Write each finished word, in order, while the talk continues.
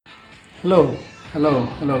Hello, hello.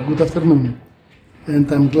 Good afternoon.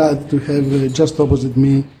 And I'm glad to have just opposite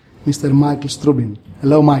me Mr. Michael Strubin.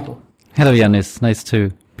 Hello, Michael. Hello, Yanis. Nice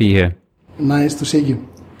to be here. Nice to see you.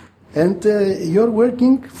 And you're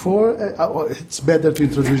working for... it's better to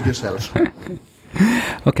introduce yourself.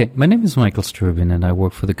 Okay, my name is Michael Strubin and I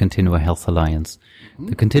work for the Continua Health Alliance. Mm-hmm.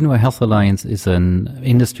 The Continua Health Alliance is an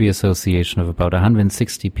industry association of about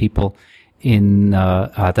 160 people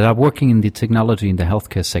that are working in the technology in the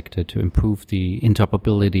healthcare sector to improve the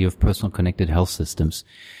interoperability of personal connected health systems.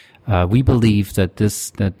 We believe that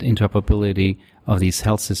that interoperability of these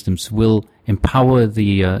health systems will empower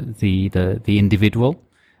the individual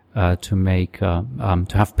to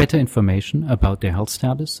have better information about their health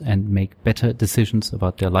status and make better decisions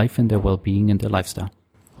about their life and their well-being and their lifestyle.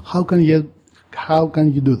 How can you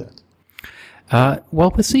do that?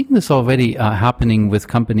 Well, we're seeing this already happening with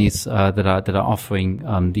companies that are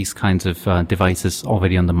offering these kinds of devices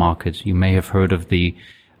already on the market. You may have heard of the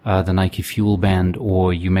Nike Fuel Band,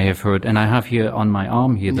 or you may have heard, and I have here on my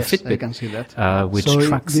arm here the Fitbit. I can see that. Which Sorry,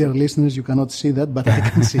 tracks. Dear listeners, you cannot see that, but I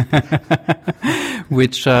can see it.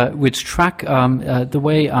 which track the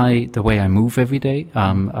way I move every day.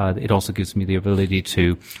 It also gives me the ability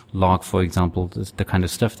to log, for example, the kind of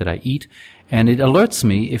stuff that I eat, and it alerts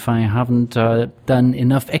me if I haven't done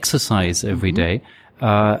enough exercise every day,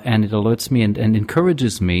 and it alerts me and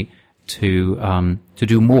encourages me to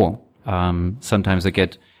do more. Sometimes I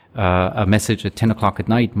get a message at 10 o'clock at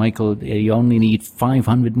night, Michael, you only need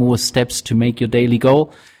 500 more steps to make your daily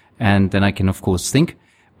goal. And then I can, of course, think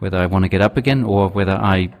whether I want to get up again or whether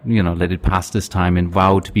I, let it pass this time and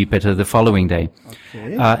vow to be better the following day.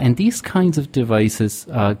 Okay. And these kinds of devices,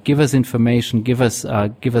 give us information, give us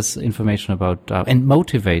information about, and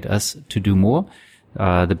motivate us to do more.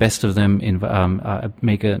 The best of them,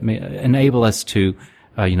 enable us to,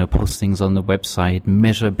 post things on the website,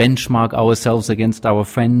 measure, benchmark ourselves against our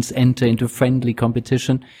friends, enter into friendly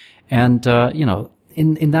competition, and,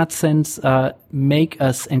 in that sense,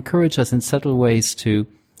 encourage us in subtle ways to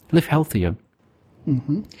live healthier.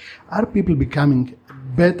 Mm-hmm. Are people becoming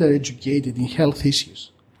better educated in health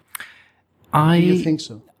issues? Do you think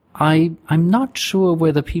so? I'm not sure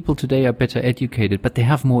whether people today are better educated, but they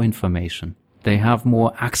have more information. They have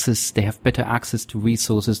more access, they have better access to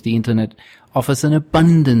resources. The internet offers an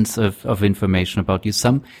abundance of information about you.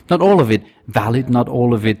 Some, not all of it valid, not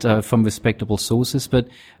all of it from respectable sources, but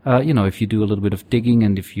if you do a little bit of digging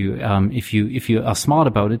and if you are smart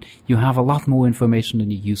about it, you have a lot more information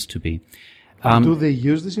than you used to be. Do they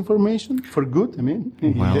use this information for good?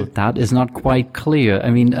 Well, that is not quite clear.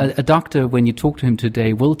 A doctor, when you talk to him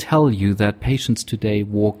today, will tell you that patients today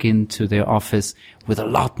walk into their office with a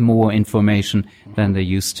lot more information than they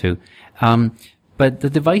used to. But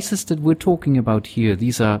the devices that we're talking about here,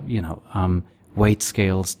 these are, weight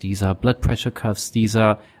scales, these are blood pressure cuffs, these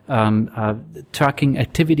are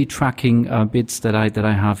activity tracking bits that I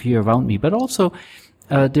have here around me, but also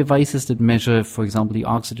devices that measure, for example, the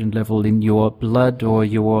oxygen level in your blood or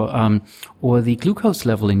the glucose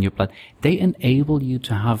level in your blood. They enable you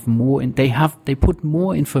to have more, and they put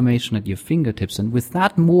more information at your fingertips. And with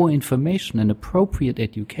that more information and appropriate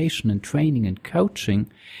education and training and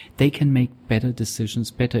coaching, they can make better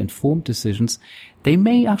decisions, better informed decisions. They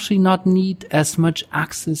may actually not need as much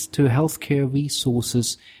access to healthcare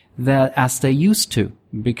resources as they used to,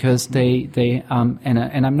 because and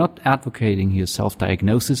I'm not advocating here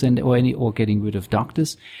self-diagnosis or getting rid of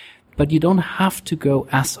doctors, but you don't have to go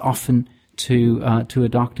as often to a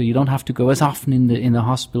doctor. You don't have to go as often in the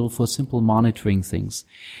hospital for simple monitoring things.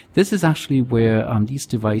 This is actually where these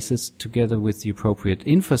devices, together with the appropriate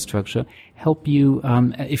infrastructure, help you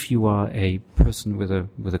if you are a person with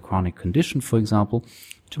a chronic condition, for example,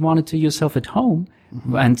 to monitor yourself at home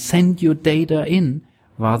and send your data in,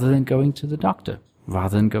 rather than going to the doctor,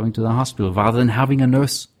 rather than going to the hospital, rather than having a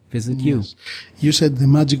nurse visit you. You said the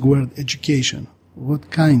magic word education.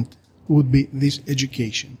 What kind would be this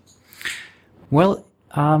education? Well,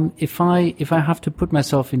 if I have to put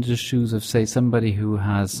myself into the shoes of, say, somebody who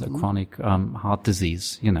has a chronic heart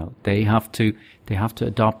disease, they have to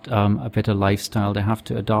adopt a better lifestyle. They have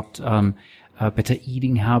to adopt better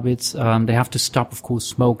eating habits. They have to stop, of course,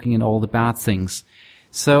 smoking and all the bad things.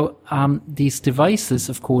 So these devices,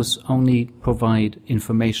 of course, only provide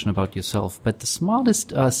information about yourself, but the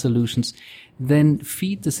smartest solutions then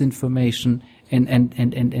feed this information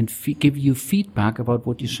and give you feedback about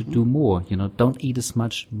what you should do more. Don't eat as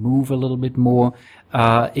much, move a little bit more.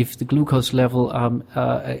 If the glucose level,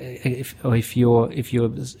 if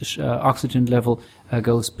your oxygen level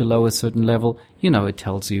goes below a certain level, it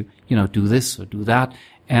tells you, do this or do that,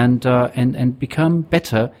 and become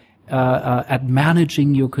better at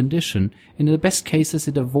managing your condition. In the best cases,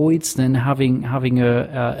 it avoids then having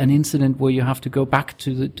an incident where you have to go back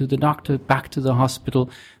to the doctor, back to the hospital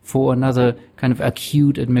for another kind of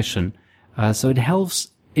acute admission. So it helps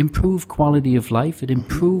improve quality of life. It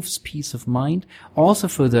improves peace of mind, also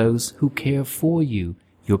for those who care for you,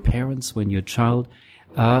 your parents when you're a child,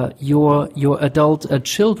 your adult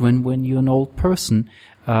children when you're an old person,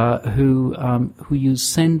 who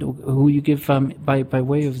you give by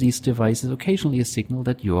way of these devices occasionally a signal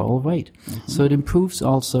that you're all right. So it improves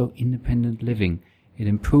also independent living. It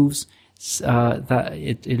improves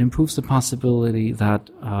it improves the possibility that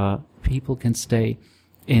people can stay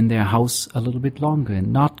in their house a little bit longer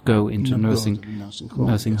and not go into nursing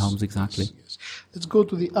homes. Exactly. Yes. Let's go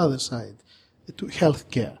to the other side, to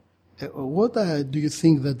healthcare. What do you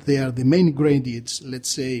think that they are the main ingredients, let's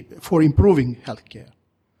say, for improving healthcare?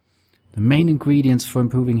 The main ingredients for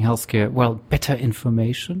improving healthcare, well, better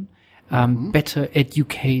information, better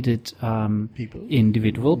educated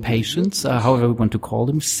individual patients, however we want to call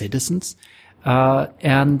them, citizens,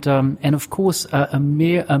 and of course a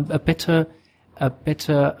better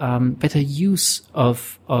use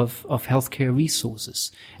of healthcare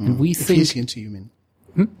resources. And we think efficiency, you mean?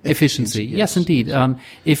 Efficiency. Yes, indeed.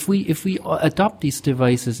 If we adopt these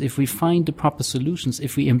devices, if we find the proper solutions,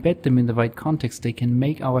 if we embed them in the right context, they can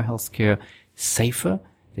make our healthcare safer.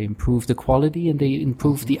 They improve the quality and they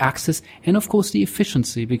improve the access and, of course, the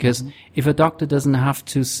efficiency. Because if a doctor doesn't have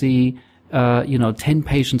to see, 10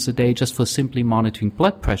 patients a day just for simply monitoring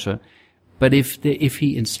blood pressure, but if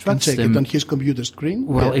he instructs check them it on his computer screen.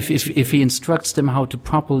 Well, if he instructs them how to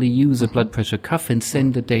properly use a blood pressure cuff and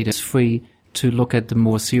send the data free to look at the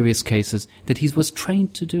more serious cases that he was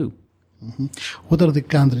trained to do. What are the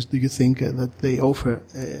countries, do you think, that they offer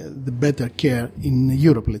the better care in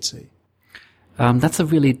Europe, let's say? That's a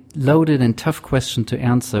really loaded and tough question to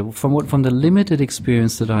answer. From the limited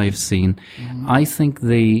experience that I've seen, I think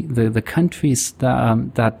the countries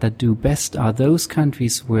that do best are those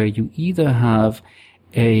countries where you either have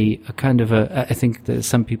a kind of I think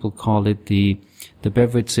some people call it the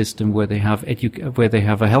beverage system, where they have a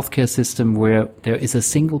healthcare system where there is a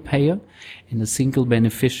single payer and a single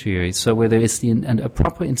beneficiary. So where there is a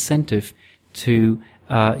proper incentive to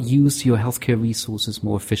use your healthcare resources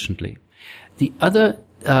more efficiently. The other,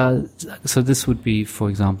 so this would be, for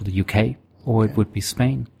example, the UK, or it would be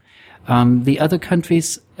Spain. The other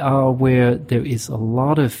countries are where there is a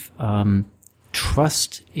lot of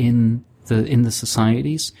trust in the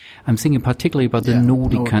societies. I'm thinking particularly about the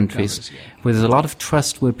Nordic countries, where there's a lot of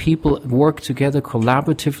trust, where people work together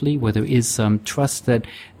collaboratively, where there is trust that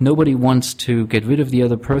nobody wants to get rid of the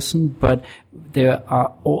other person, but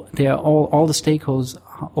all the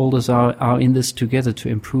stakeholders are in this together to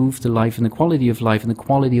improve the life and the quality of life and the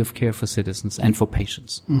quality of care for citizens and for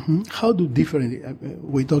patients. How do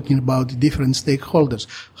we're talking about different stakeholders,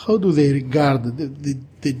 how do they regard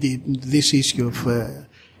this issue of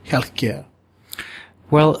healthcare?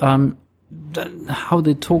 Well, how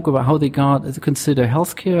they talk about how they consider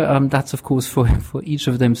healthcare, that's of course for each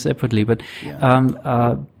of them separately. But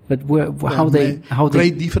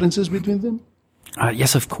great differences between them.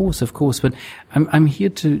 Yes, of course. But I'm here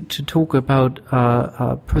to talk about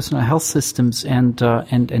personal health systems and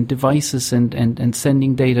devices and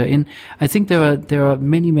sending data in. I think there are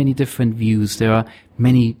many different views. There are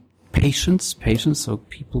many patients, so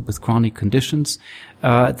people with chronic conditions,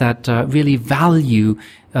 that really value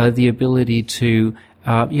the ability to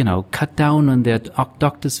cut down on their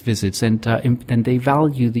doctor's visits, and they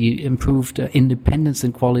value the improved independence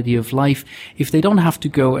and quality of life if they don't have to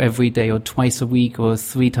go every day or twice a week or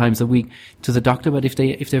 3 times a week to the doctor, but if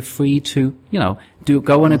they're free to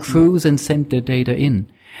go on a cruise and send their data in.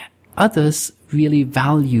 Others really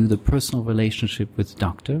value the personal relationship with the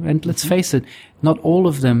doctor, and let's face it, not all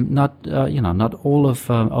of them, not all of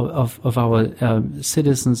our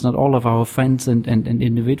citizens, not all of our friends and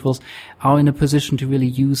individuals are in a position to really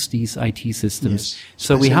use these IT systems. Yes,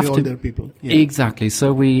 so we have older people. Yeah. Exactly.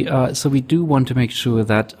 So we do want to make sure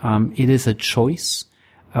that it is a choice,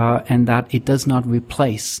 and that it does not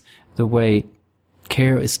replace the way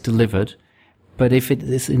care is delivered. But if it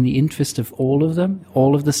is in the interest of all of them,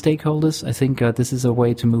 all of the stakeholders, I think this is a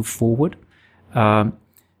way to move forward.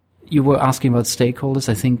 You were asking about stakeholders.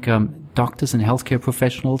 I think doctors and healthcare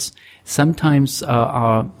professionals sometimes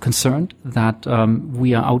are concerned that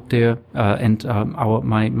we are out there and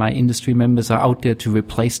my industry members are out there to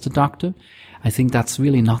replace the doctor. I think that's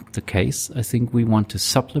really not the case. I think we want to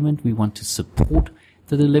supplement, we want to support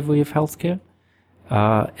the delivery of healthcare.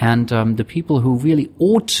 And the people who really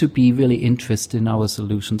ought to be really interested in our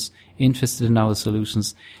solutions,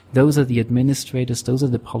 those are the administrators, those are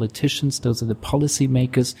the politicians, those are the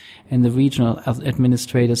policymakers and the regional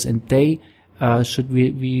administrators, and they should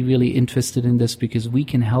be really interested in this because we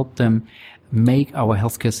can help them make our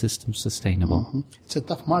healthcare system sustainable. Mm-hmm. It's a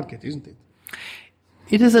tough market, isn't it?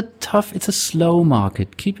 It's a slow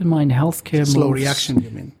market. Keep in mind, healthcare Slow reaction, you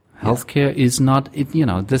mean? Healthcare is not,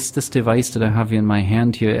 this device that I have in my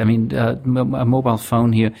hand here, I mean, a mobile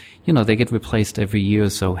phone here, they get replaced every year or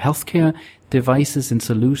so. Healthcare devices and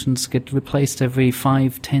solutions get replaced every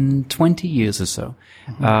 5, 10, 20 years or so.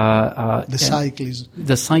 Mm-hmm.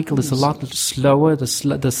 The cycle is a lot slower.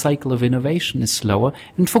 The cycle of innovation is slower,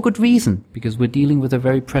 and for good reason, because we're dealing with a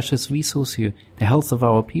very precious resource here, the health of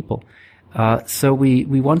our people. So we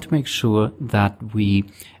want to make sure that we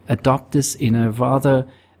adopt this in a rather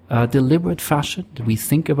deliberate fashion, that we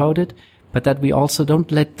think about it, but that we also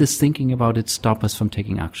don't let this thinking about it stop us from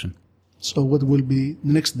taking action. So what will be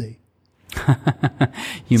the next day?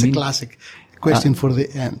 It's a classic question for the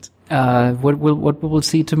end. What we will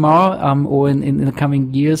see tomorrow, or in the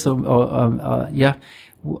coming years,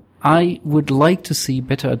 I would like to see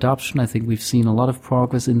better adoption. I think we've seen a lot of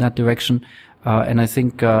progress in that direction. And I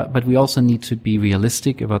think, but we also need to be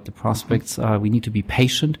realistic about the prospects. We need to be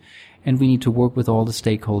patient, and we need to work with all the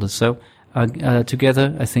stakeholders. So,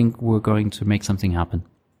 together, I think we're going to make something happen.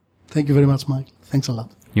 Thank you very much, Mike. Thanks a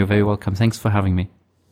lot. You're very welcome. Thanks for having me.